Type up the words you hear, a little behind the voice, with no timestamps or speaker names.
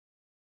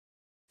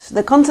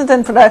The content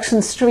and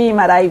production stream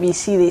at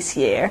IBC this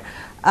year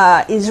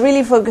is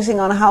really focusing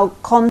on how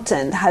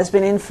content has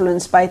been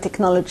influenced by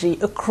technology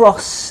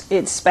across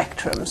its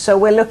spectrum. So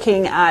we're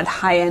looking at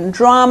high-end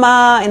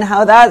drama and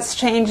how that's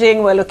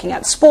changing. We're looking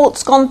at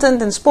sports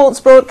content and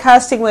sports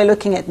broadcasting. We're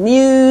looking at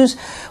news.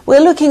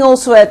 We're looking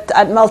also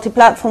at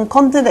multi-platform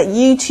content at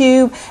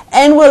YouTube,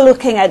 and we're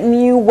looking at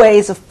new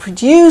ways of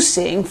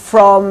producing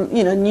from,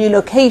 new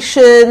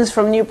locations,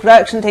 from new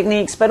production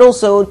techniques, but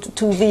also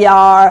to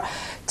VR,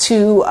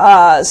 to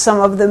some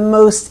of the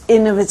most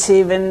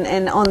innovative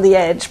and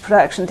on-the-edge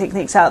production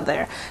techniques out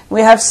there.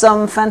 We have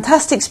some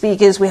fantastic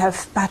speakers. We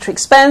have Patrick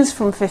Spence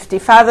from 50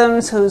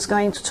 Fathoms, who's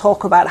going to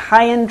talk about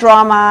high-end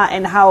drama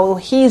and how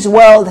his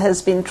world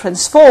has been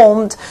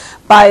transformed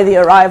by the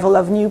arrival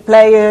of new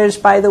players,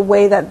 by the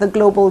way that the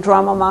global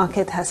drama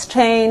market has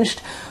changed.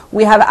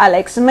 We have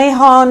Alex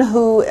Mahon,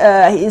 who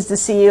is the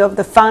CEO of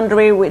The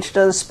Foundry, which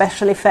does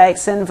special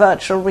effects and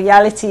virtual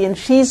reality, and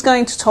she's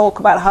going to talk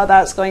about how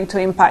that's going to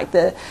impact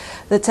the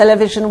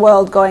television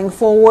world going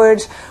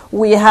forward.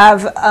 We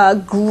have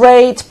a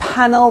great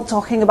panel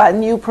talking about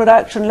new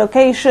production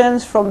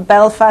locations from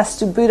Belfast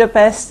to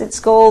Budapest, it's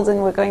called,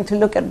 and we're going to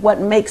look at what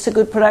makes a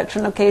good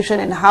production location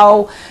and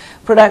how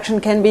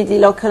production can be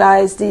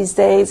delocalized these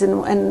days,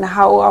 and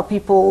how are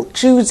people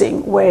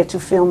choosing where to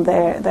film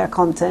their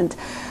content.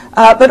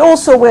 But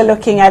also we're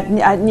looking at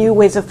new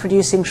ways of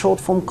producing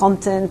short-form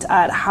content,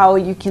 at how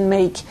you can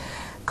make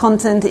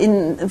content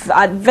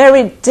at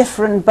very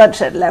different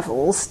budget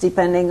levels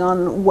depending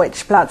on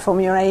which platform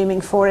you're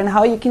aiming for, and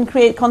how you can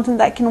create content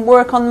that can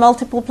work on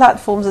multiple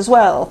platforms as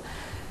well.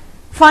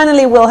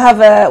 Finally, we'll have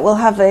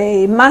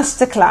a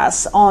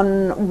masterclass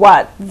on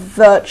what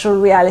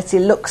virtual reality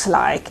looks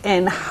like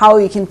and how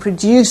you can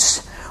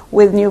produce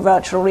with new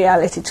virtual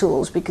reality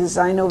tools, because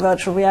I know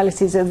virtual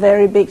reality is a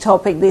very big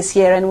topic this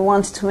year, and we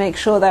wanted to make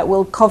sure that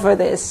we'll cover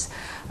this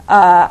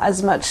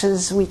as much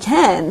as we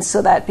can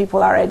so that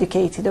people are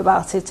educated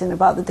about it and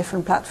about the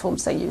different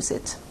platforms that use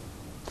it.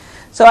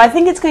 So I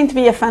think it's going to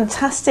be a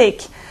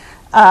fantastic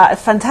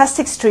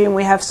stream.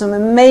 We have some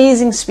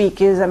amazing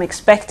speakers. I'm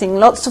expecting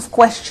lots of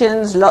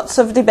questions, lots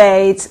of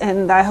debates,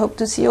 and I hope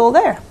to see you all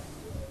there.